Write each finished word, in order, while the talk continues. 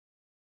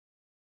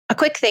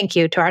quick thank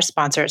you to our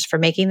sponsors for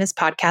making this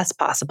podcast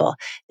possible.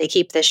 They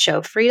keep this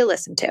show free to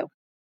listen to.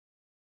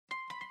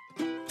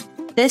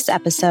 This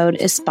episode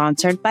is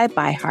sponsored by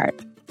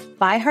ByHeart.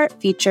 ByHeart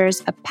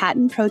features a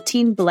patent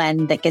protein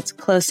blend that gets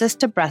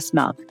closest to breast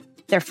milk.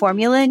 Their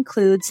formula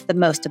includes the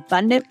most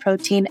abundant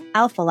protein,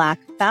 alpha-lac,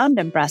 found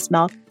in breast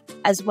milk,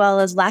 as well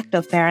as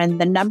lactoferrin,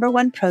 the number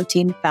one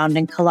protein found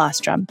in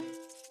colostrum.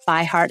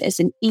 ByHeart is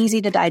an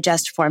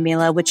easy-to-digest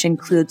formula which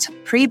includes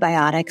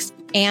prebiotics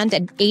and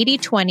an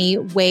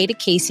 80-20 whey to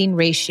casein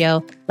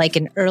ratio like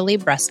in early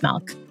breast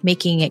milk,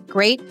 making it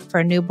great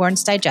for a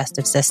newborn's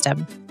digestive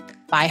system.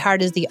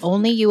 ByHeart is the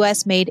only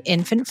U.S.-made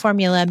infant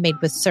formula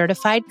made with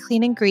certified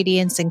clean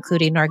ingredients,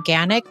 including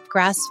organic,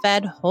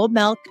 grass-fed, whole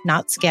milk,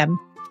 not skim.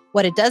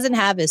 What it doesn't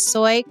have is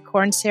soy,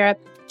 corn syrup,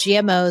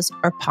 GMOs,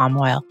 or palm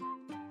oil.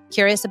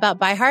 Curious about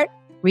ByHeart?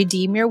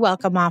 Redeem your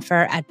welcome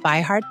offer at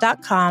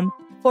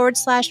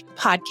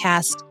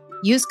byheart.com/podcast.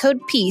 Use code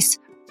PEACE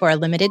for a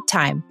limited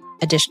time.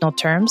 Additional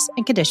terms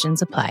and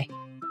conditions apply.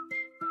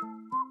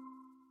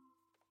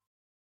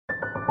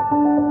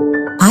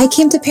 I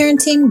came to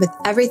parenting with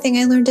everything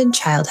I learned in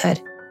childhood: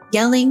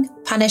 yelling,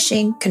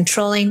 punishing,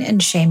 controlling,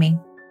 and shaming.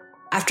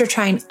 After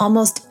trying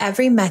almost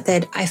every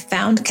method, I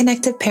found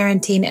connected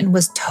parenting and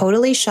was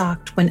totally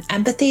shocked when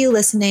empathy,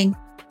 listening,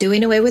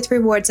 doing away with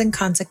rewards and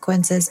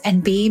consequences,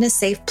 and being a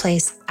safe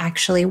place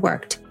actually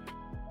worked.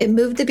 It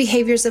moved the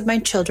behaviors of my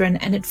children,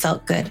 and it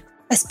felt good,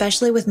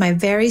 especially with my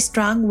very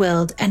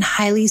strong-willed and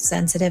highly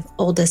sensitive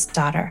oldest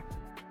daughter.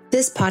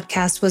 This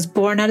podcast was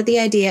born out of the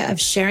idea of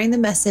sharing the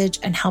message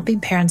and helping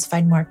parents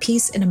find more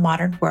peace in a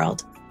modern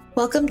world.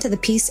 Welcome to the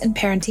Peace in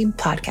Parenting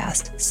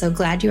podcast. So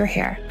glad you're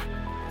here.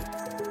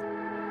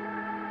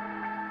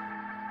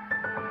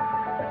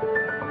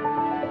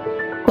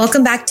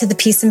 Welcome back to the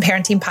Peace in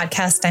Parenting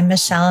podcast. I'm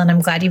Michelle, and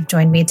I'm glad you've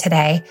joined me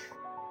today.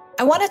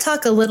 I want to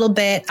talk a little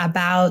bit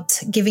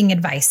about giving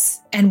advice,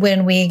 and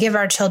when we give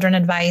our children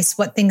advice,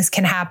 what things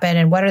can happen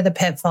and what are the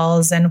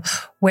pitfalls, and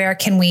where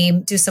can we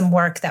do some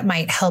work that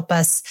might help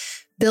us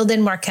build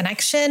in more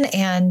connection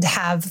and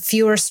have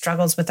fewer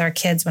struggles with our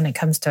kids when it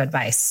comes to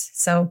advice.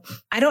 So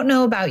I don't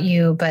know about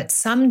you, but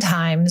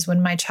sometimes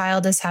when my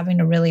child is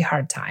having a really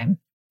hard time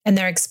and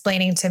they're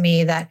explaining to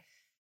me that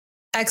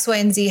X, Y,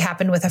 and Z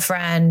happened with a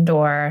friend,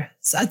 or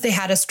they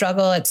had a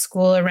struggle at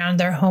school around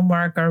their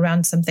homework or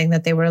around something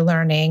that they were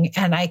learning,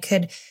 and I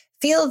could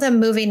feel them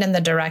moving in the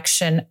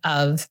direction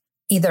of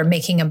either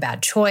making a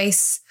bad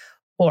choice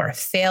or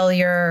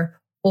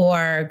failure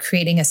or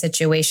creating a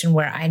situation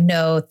where I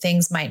know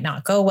things might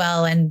not go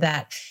well, and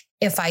that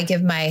if I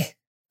give my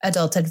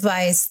adult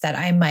advice, that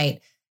I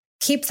might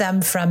keep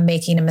them from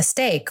making a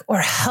mistake or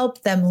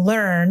help them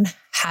learn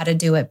how to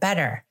do it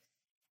better.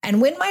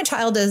 And when my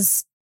child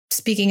is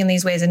speaking in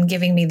these ways and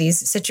giving me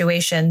these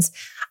situations,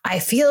 I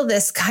feel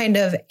this kind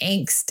of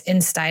angst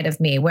inside of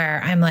me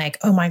where I'm like,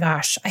 oh my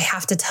gosh, I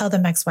have to tell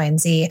them X, Y, and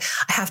Z.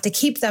 I have to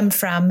keep them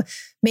from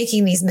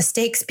making these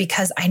mistakes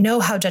because I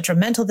know how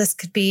detrimental this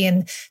could be,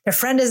 and their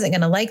friend isn't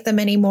going to like them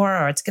anymore,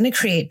 or it's going to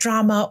create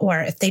drama, or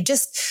if they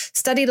just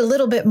studied a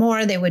little bit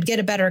more, they would get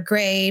a better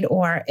grade,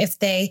 or if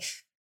they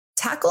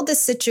tackled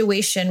this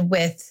situation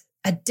with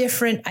a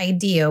different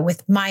idea,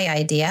 with my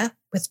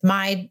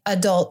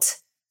adult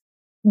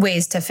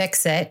ways to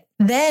fix it,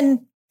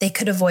 then they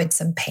could avoid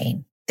some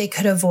pain. They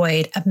could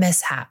avoid a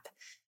mishap.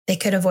 They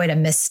could avoid a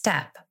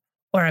misstep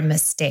or a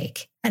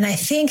mistake. And I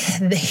think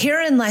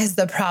herein lies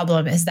the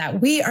problem, is that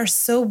we are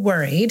so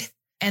worried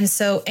and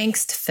so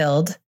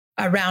angst-filled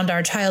around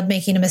our child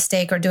making a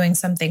mistake or doing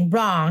something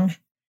wrong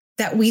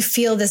that we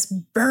feel this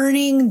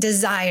burning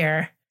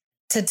desire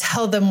to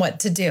tell them what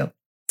to do,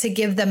 to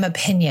give them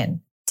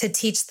opinion, to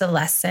teach the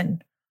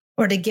lesson,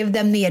 or to give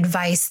them the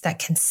advice that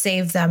can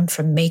save them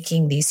from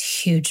making these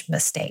huge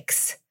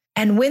mistakes.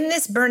 And when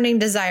this burning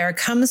desire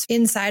comes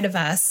inside of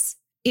us,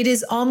 it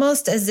is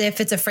almost as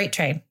if it's a freight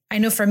train. I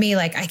know for me,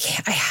 like I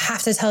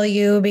have to tell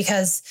you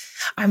because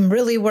I'm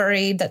really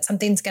worried that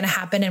something's going to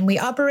happen. And we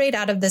operate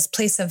out of this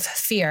place of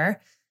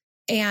fear.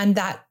 And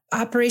that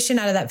operation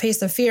out of that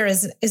place of fear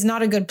is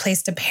not a good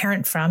place to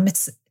parent from.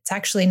 It's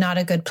actually not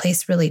a good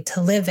place really to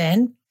live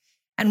in.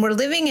 And we're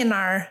living in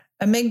our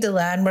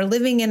amygdala, and we're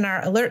living in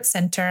our alert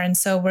center. And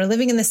so we're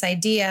living in this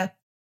idea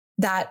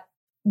that,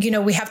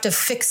 we have to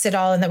fix it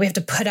all and that we have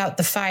to put out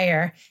the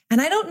fire. And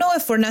I don't know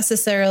if we're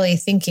necessarily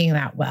thinking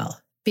that well,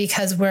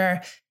 because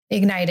we're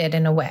ignited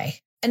in a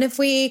way. And if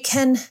we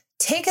can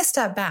take a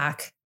step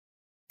back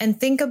and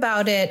think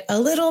about it a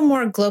little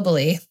more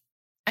globally,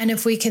 and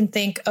if we can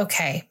think,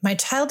 okay, my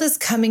child is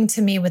coming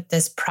to me with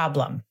this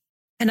problem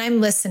and I'm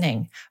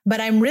listening,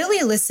 but I'm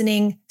really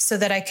listening so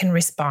that I can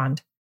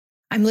respond.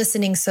 I'm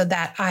listening so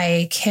that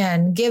I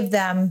can give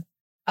them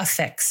a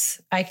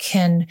fix. I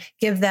can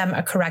give them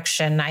a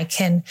correction. I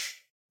can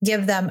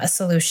give them a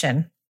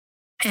solution.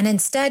 And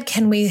instead,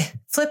 can we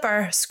flip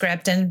our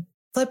script and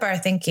flip our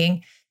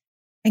thinking?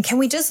 And can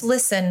we just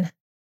listen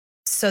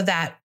so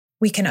that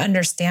we can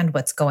understand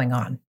what's going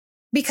on?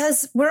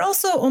 Because we're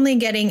also only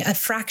getting a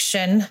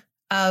fraction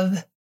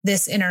of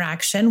this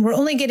interaction. We're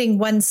only getting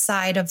one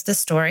side of the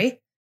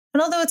story.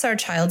 And although it's our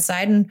child's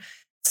side, and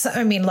so,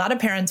 a lot of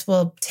parents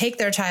will take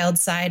their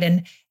child's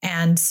side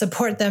and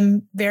support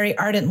them very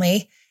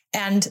ardently.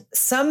 And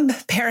some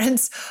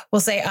parents will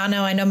say, oh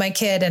no, I know my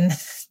kid and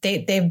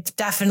they've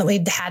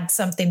definitely had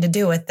something to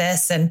do with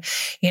this. And,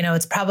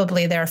 it's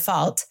probably their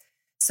fault.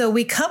 So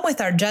we come with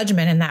our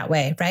judgment in that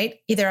way, right?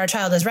 Either our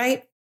child is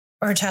right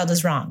or our child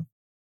is wrong.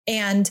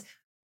 And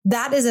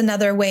that is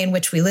another way in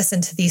which we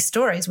listen to these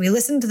stories. We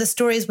listen to the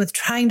stories with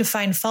trying to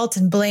find fault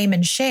and blame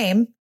and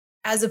shame,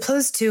 as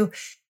opposed to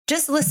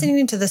just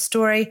listening to the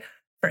story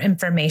for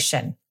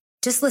information,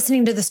 just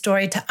listening to the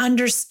story to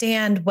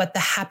understand what the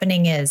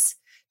happening is,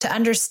 to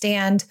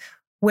understand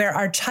where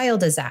our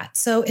child is at.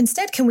 So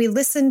instead, can we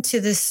listen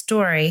to this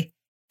story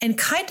and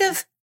kind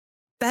of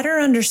better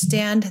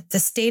understand the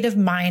state of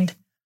mind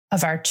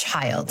of our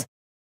child?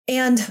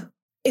 And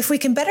if we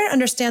can better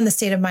understand the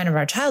state of mind of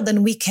our child,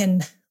 then we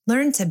can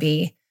learn to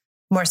be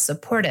more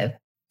supportive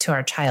to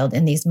our child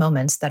in these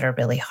moments that are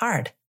really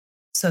hard.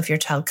 So if your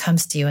child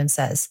comes to you and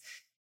says,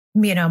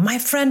 my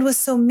friend was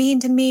so mean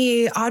to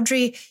me,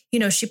 Audrey,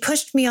 she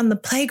pushed me on the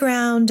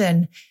playground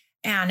and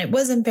it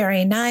wasn't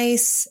very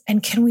nice.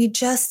 And can we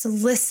just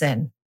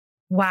listen?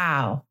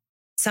 Wow.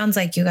 Sounds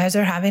like you guys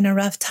are having a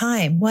rough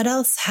time. What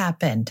else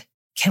happened?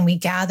 Can we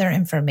gather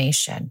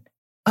information?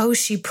 Oh,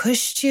 she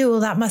pushed you. Well,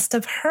 that must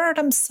have hurt.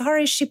 I'm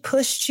sorry she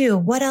pushed you.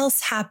 What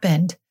else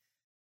happened?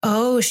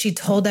 Oh, she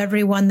told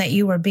everyone that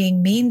you were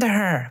being mean to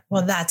her.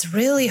 Well, that's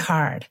really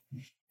hard.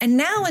 And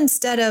now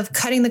instead of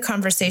cutting the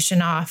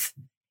conversation off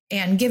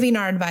and giving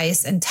our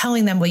advice and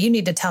telling them, well, you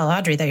need to tell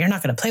Audrey that you're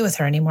not going to play with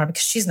her anymore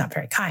because she's not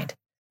very kind.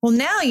 Well,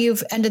 now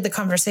you've ended the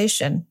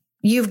conversation.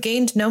 You've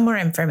gained no more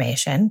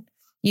information.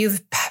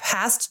 You've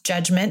passed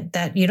judgment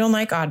that you don't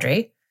like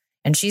Audrey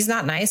and she's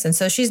not nice. And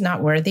so she's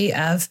not worthy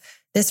of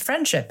this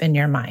friendship in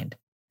your mind.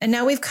 And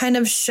now we've kind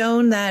of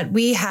shown that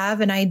we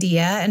have an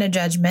idea and a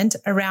judgment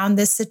around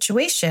this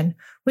situation,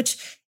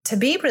 which, to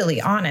be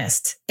really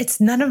honest, it's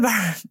none of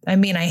our, I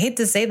hate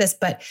to say this,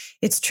 but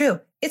it's true.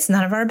 It's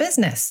none of our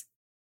business.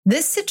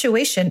 This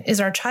situation is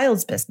our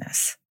child's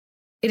business.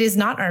 It is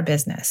not our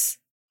business.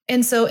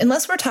 And so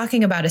unless we're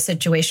talking about a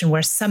situation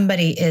where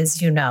somebody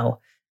is,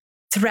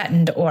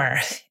 threatened or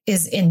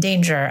is in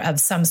danger of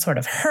some sort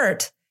of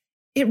hurt,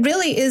 it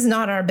really is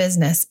not our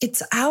business.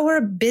 It's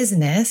our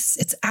business.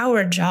 It's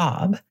our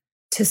job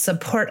to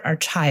support our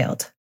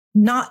child,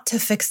 not to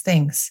fix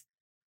things,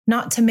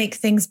 not to make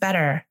things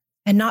better,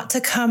 and not to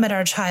come at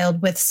our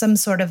child with some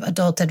sort of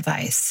adult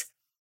advice.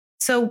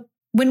 So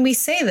when we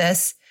say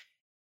this,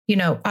 you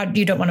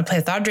don't want to play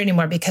with Audrey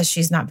anymore because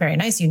she's not very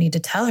nice. You need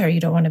to tell her you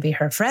don't want to be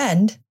her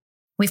friend.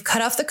 We've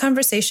cut off the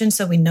conversation,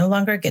 so we no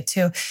longer get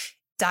to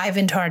dive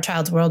into our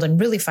child's world and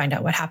really find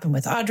out what happened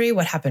with Audrey,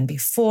 what happened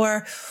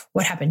before,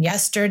 what happened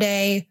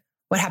yesterday,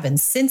 what happened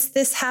since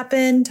this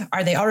happened.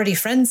 Are they already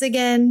friends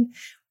again?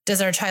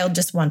 Does our child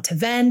just want to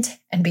vent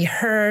and be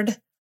heard?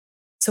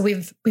 So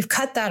we've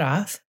cut that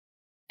off.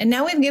 And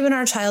now we've given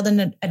our child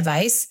an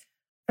advice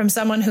from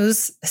someone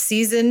who's a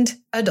seasoned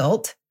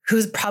adult,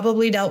 who's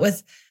probably dealt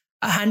with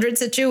 100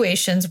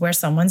 situations where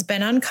someone's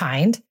been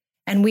unkind,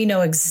 and we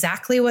know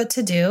exactly what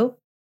to do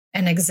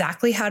and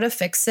exactly how to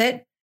fix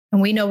it.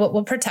 And we know what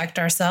will protect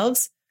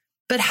ourselves.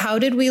 But how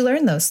did we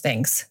learn those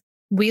things?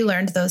 We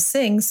learned those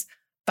things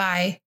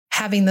by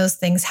having those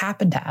things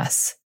happen to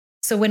us.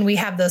 So when we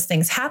have those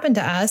things happen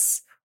to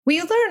us,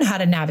 we learn how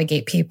to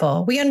navigate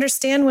people. We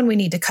understand when we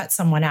need to cut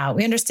someone out.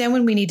 We understand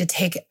when we need to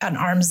take an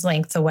arm's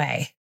length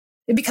away.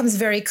 It becomes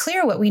very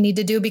clear what we need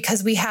to do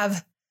because we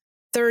have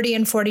 30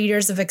 and 40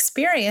 years of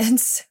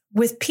experience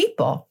with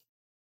people.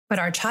 But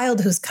our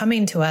child who's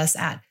coming to us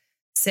at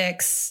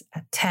 6,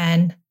 at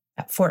 10,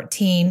 at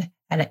 14,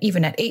 and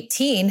even at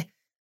 18,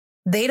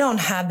 they don't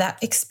have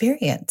that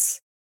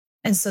experience.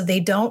 And so they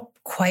don't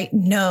quite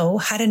know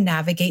how to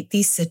navigate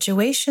these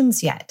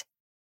situations yet.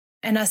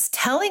 And us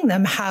telling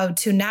them how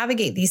to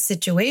navigate these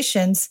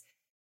situations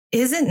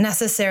isn't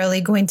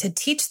necessarily going to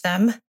teach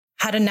them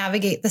how to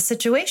navigate the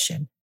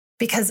situation,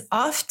 because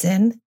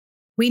often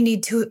we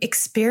need to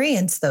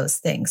experience those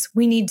things.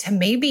 We need to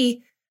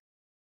maybe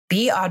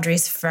be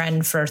Audrey's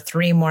friend for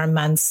 3 more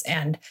months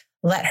and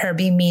let her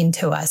be mean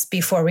to us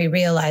before we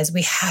realize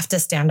we have to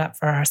stand up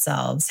for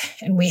ourselves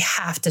and we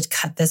have to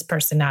cut this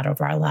person out of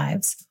our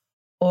lives.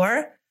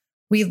 Or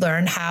we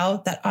learn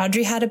how that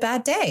Audrey had a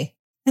bad day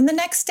and the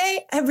next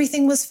day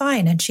everything was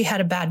fine and she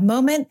had a bad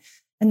moment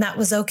and that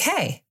was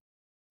okay.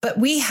 But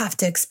we have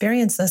to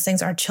experience those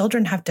things. Our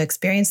children have to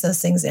experience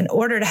those things in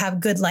order to have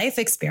good life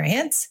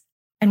experience.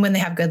 And when they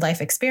have good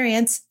life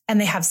experience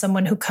and they have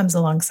someone who comes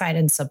alongside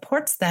and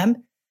supports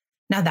them,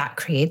 now that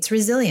creates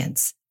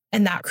resilience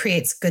and that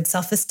creates good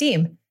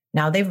self-esteem.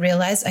 Now they've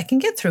realized I can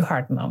get through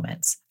hard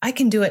moments. I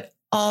can do it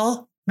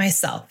all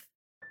myself.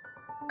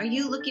 Are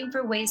you looking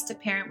for ways to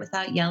parent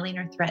without yelling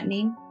or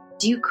threatening?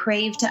 Do you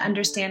crave to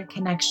understand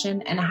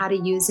connection and how to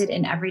use it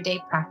in everyday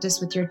practice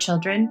with your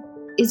children?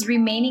 Is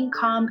remaining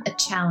calm a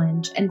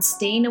challenge and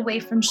staying away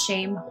from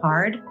shame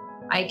hard?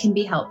 I can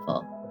be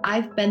helpful.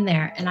 I've been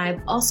there, and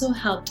I've also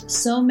helped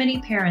so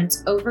many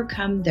parents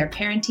overcome their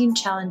parenting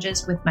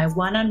challenges with my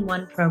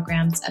one-on-one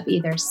programs of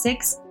either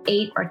 6,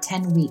 8, or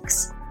 10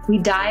 weeks. We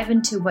dive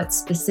into what's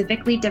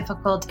specifically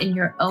difficult in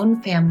your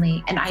own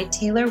family, and I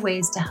tailor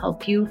ways to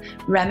help you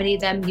remedy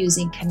them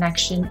using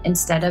connection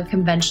instead of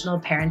conventional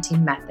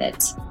parenting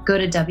methods. Go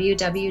to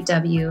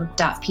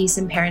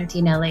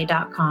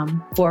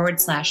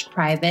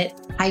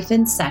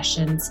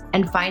www.peaceandparentingla.com/private-sessions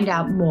and find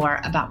out more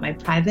about my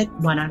private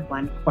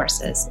one-on-one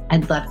courses.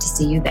 I'd love to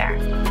see you there.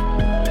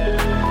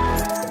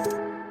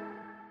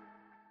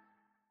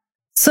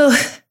 So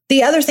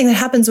the other thing that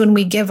happens when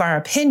we give our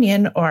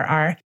opinion or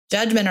our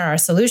judgment or our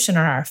solution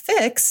or our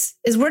fix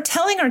is we're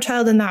telling our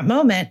child in that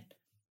moment,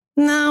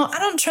 no, I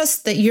don't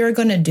trust that you're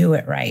going to do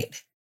it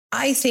right.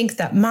 I think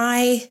that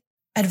my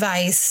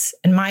advice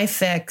and my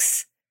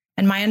fix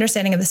and my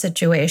understanding of the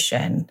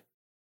situation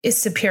is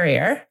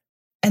superior.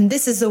 And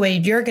this is the way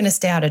you're going to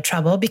stay out of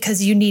trouble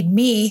because you need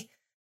me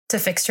to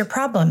fix your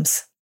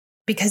problems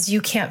because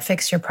you can't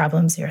fix your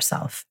problems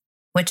yourself,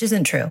 which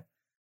isn't true.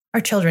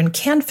 Our children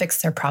can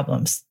fix their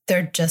problems.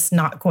 They're just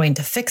not going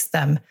to fix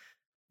them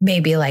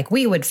maybe like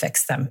we would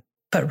fix them,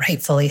 but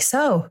rightfully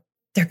so.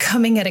 They're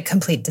coming at a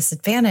complete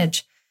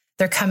disadvantage.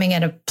 They're coming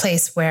at a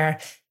place where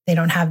they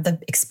don't have the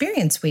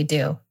experience we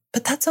do,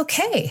 but that's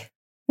okay.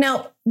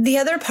 Now, the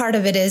other part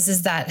of it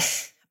is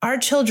that our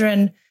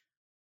children,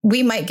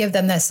 we might give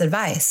them this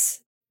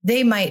advice.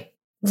 They might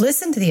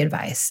listen to the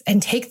advice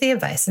and take the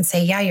advice and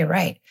say, yeah, you're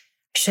right.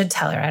 I should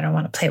tell her I don't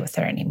want to play with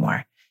her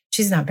anymore.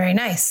 She's not very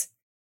nice.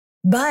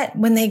 But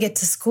when they get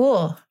to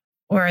school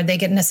or they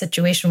get in a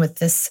situation with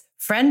this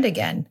friend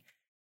again,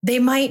 they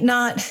might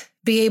not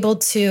be able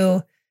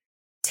to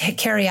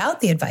carry out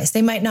the advice.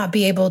 They might not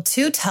be able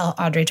to tell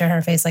Audrey to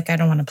her face, like, I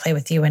don't want to play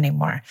with you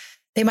anymore.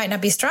 They might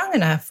not be strong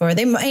enough, or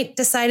they might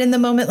decide in the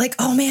moment, like,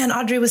 oh man,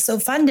 Audrey was so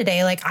fun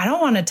today. Like, I don't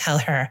want to tell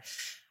her,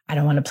 I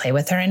don't want to play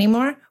with her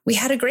anymore. We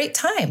had a great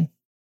time.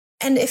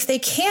 And if they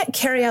can't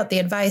carry out the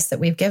advice that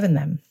we've given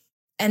them,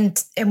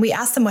 and we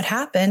ask them what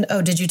happened.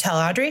 Oh, did you tell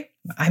Audrey?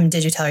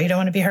 Did you tell her you don't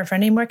want to be her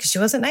friend anymore because she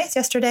wasn't nice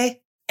yesterday?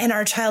 And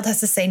our child has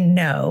to say,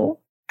 no,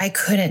 I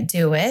couldn't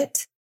do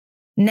it.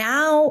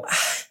 Now,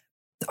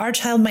 our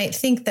child might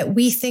think that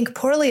we think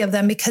poorly of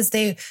them because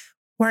they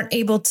weren't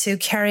able to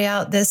carry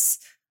out this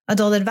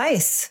adult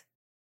advice.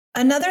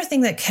 Another thing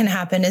that can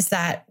happen is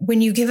that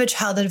when you give a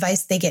child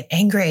advice, they get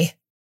angry.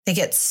 They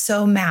get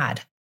so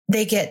mad.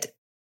 They get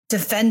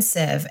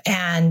defensive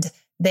and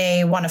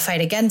they want to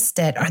fight against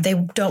it, or they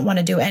don't want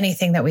to do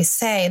anything that we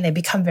say, and they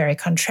become very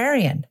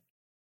contrarian.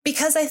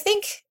 Because I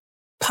think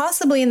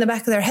possibly in the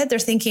back of their head, they're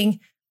thinking,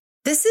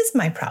 this is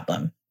my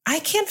problem. I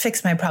can't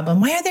fix my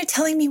problem. Why are they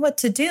telling me what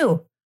to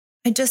do?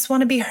 I just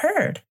want to be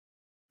heard.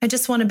 I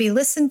just want to be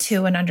listened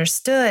to and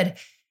understood.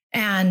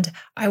 And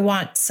I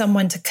want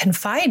someone to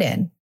confide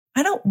in.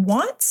 I don't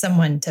want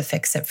someone to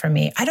fix it for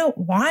me. I don't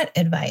want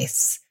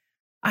advice.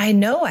 I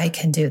know I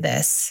can do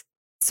this.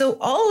 So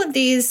all of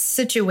these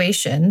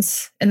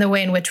situations and the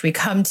way in which we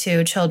come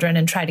to children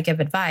and try to give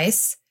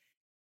advice,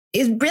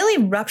 it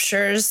really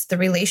ruptures the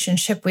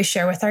relationship we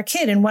share with our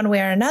kid in one way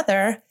or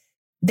another.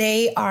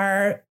 They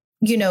are,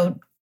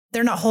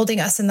 they're not holding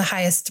us in the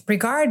highest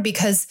regard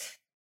because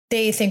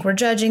they think we're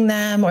judging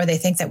them, or they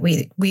think that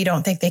we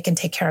don't think they can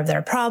take care of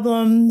their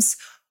problems,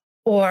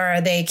 or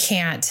they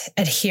can't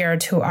adhere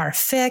to our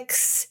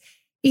fix.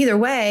 Either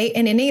way,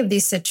 in any of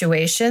these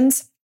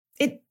situations,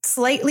 it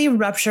slightly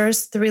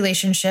ruptures the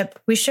relationship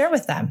we share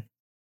with them.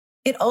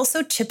 It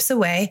also chips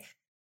away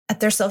at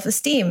their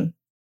self-esteem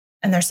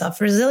and their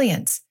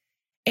self-resilience,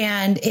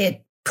 and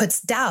it puts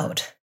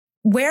doubt.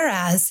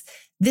 Whereas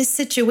this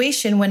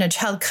situation, when a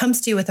child comes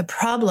to you with a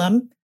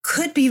problem,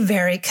 could be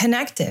very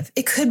connective.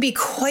 It could be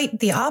quite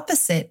the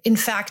opposite. In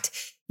fact,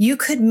 you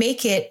could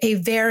make it a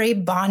very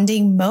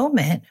bonding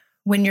moment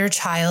when your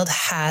child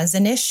has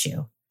an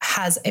issue,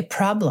 has a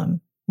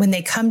problem. When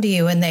they come to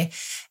you and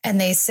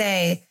they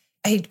say,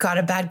 I got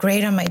a bad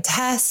grade on my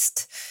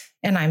test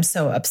and I'm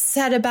so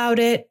upset about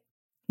it.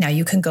 Now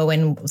you can go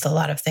in with a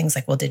lot of things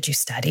like, well, did you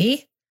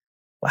study?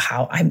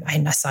 Well,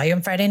 I saw you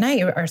on Friday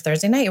night or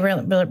Thursday night. You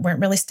weren't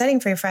really studying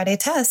for your Friday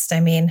test. I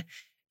mean,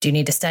 do you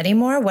need to study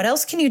more? What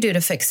else can you do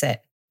to fix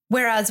it?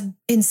 Whereas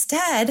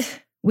instead,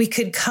 we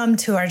could come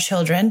to our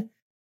children,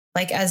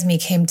 like Esme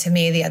came to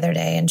me the other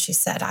day and she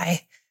said,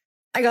 I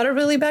got a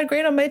really bad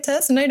grade on my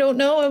test and I don't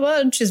know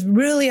what. And she's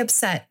really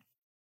upset.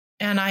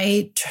 And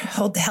I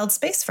held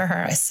space for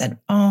her. I said,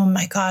 oh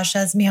my gosh,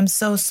 Esme, I'm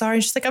so sorry.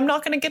 She's like, I'm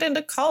not going to get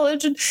into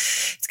college and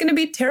it's going to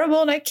be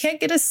terrible. And I can't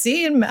get a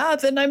C in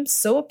math. And I'm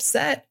so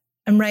upset.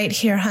 I'm right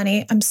here,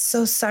 honey. I'm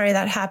so sorry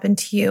that happened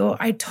to you.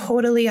 I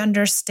totally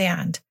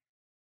understand.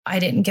 I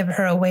didn't give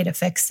her a way to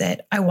fix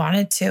it. I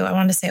wanted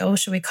to say, oh,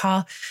 should we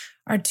call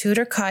our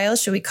tutor, Kyle?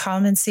 Should we call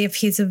him and see if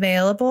he's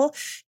available?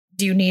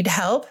 Do you need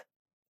help?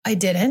 I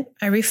didn't.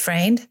 I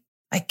refrained.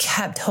 I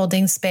kept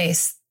holding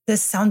space.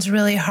 This sounds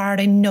really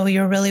hard. I know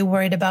you're really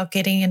worried about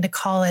getting into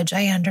college.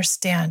 I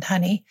understand,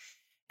 honey.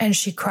 And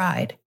she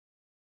cried.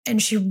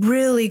 And she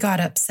really got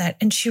upset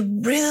and she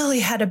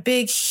really had a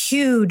big,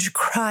 huge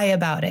cry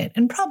about it.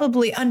 And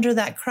probably under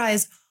that cry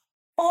is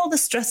all the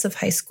stress of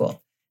high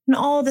school and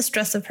all the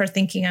stress of her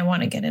thinking, I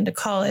want to get into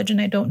college and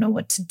I don't know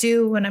what to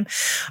do. And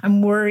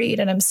I'm worried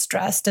and I'm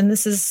stressed. And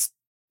this is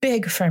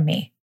big for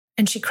me.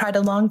 And she cried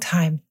a long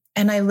time.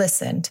 And I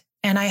listened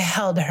and I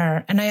held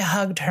her and I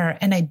hugged her.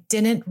 And I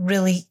didn't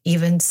really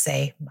even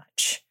say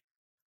much.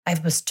 I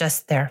was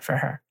just there for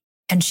her.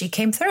 And she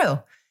came through.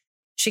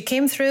 She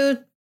came through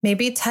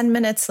maybe 10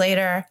 minutes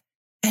later.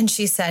 And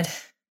she said,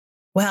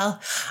 well,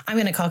 I'm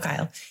going to call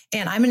Kyle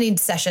and I'm going to need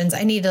sessions.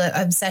 I need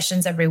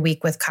sessions every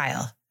week with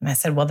Kyle. And I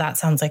said, well, that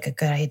sounds like a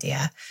good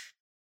idea.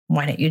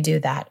 Why don't you do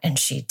that? And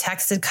she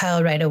texted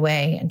Kyle right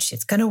away and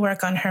she's going to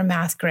work on her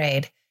math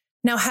grade.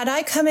 Now, had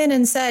I come in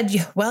and said,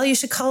 well, you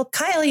should call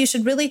Kyle, you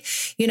should really,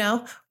 you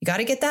got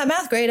to get that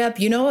math grade up.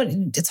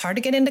 It's hard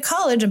to get into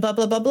college and blah,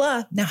 blah, blah,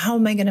 blah. Now, how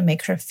am I going to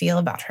make her feel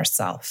about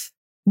herself?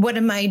 What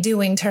am I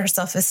doing to her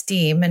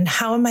self-esteem? And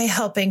how am I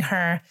helping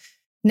her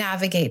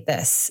navigate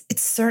this?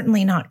 It's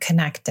certainly not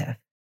connective,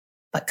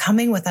 but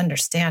coming with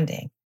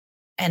understanding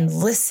and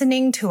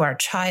listening to our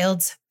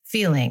child's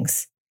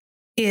feelings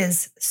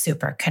is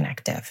super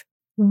connective.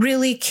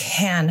 Really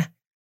can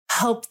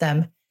help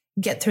them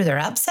get through their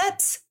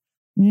upsets,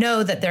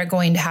 know that they're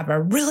going to have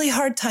a really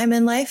hard time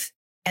in life.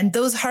 And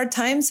those hard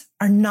times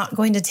are not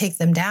going to take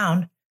them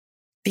down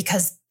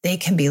because they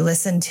can be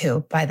listened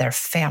to by their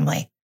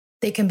family.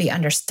 They can be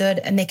understood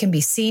and they can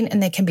be seen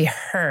and they can be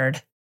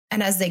heard.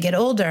 And as they get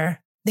older,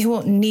 they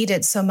won't need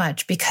it so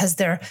much because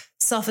their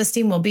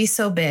self-esteem will be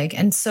so big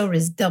and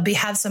they'll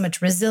have so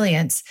much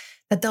resilience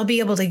that they'll be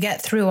able to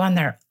get through on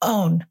their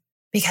own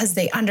because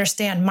they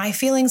understand my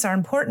feelings are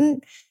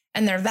important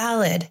and they're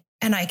valid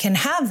and I can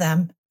have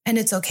them and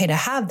it's okay to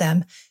have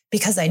them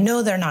because I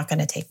know they're not going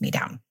to take me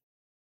down.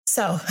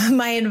 So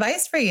my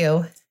advice for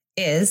you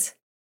is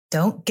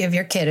don't give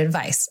your kid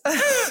advice.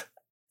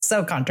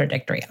 So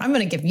contradictory. I'm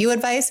going to give you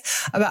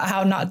advice about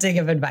how not to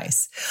give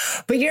advice.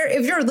 But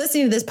if you're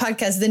listening to this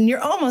podcast, then you're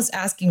almost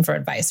asking for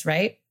advice,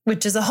 right?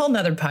 Which is a whole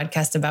nother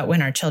podcast about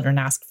when our children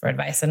ask for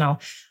advice. And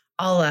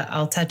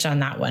I'll touch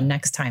on that one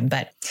next time.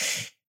 But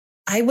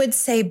I would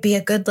say be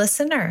a good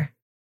listener,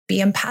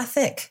 be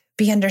empathic,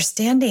 be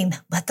understanding,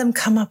 let them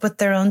come up with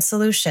their own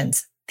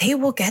solutions. They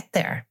will get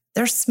there.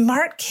 They're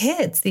smart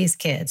kids, these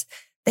kids.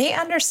 They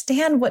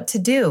understand what to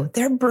do.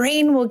 Their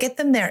brain will get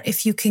them there.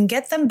 If you can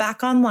get them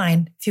back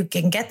online, if you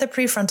can get the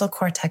prefrontal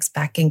cortex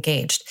back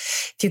engaged,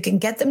 if you can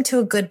get them to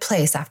a good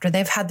place after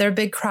they've had their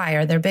big cry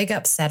or their big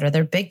upset or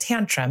their big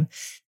tantrum,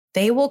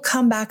 they will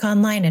come back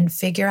online and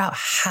figure out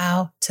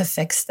how to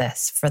fix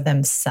this for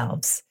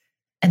themselves.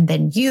 And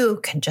then you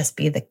can just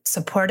be the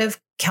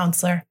supportive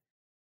counselor,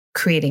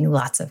 creating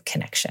lots of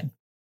connection.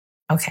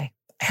 Okay,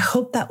 I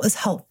hope that was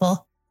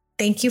helpful.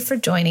 Thank you for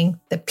joining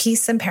the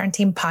Peace and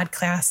Parenting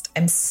podcast.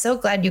 I'm so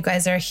glad you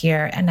guys are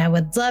here and I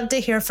would love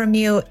to hear from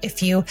you.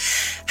 If you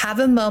have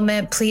a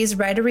moment, please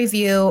write a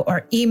review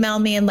or email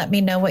me and let me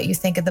know what you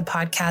think of the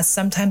podcast.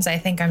 Sometimes I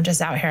think I'm just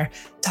out here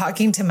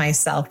talking to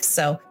myself.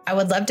 So I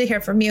would love to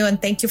hear from you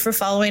and thank you for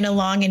following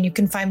along. And you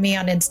can find me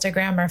on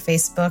Instagram or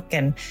Facebook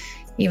and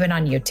even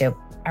on YouTube.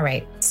 All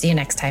right, see you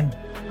next time.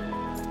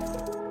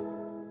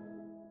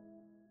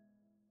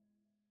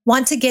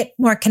 Want to get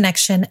more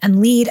connection and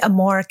lead a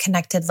more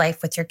connected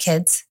life with your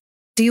kids?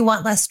 Do you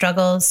want less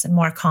struggles and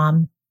more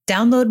calm?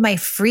 Download my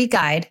free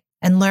guide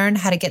and learn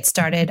how to get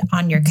started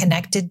on your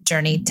connected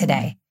journey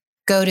today.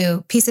 Go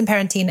to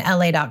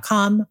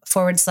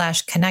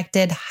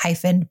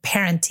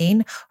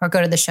peaceandparentingla.com/connected-parenting or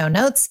go to the show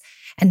notes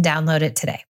and download it today.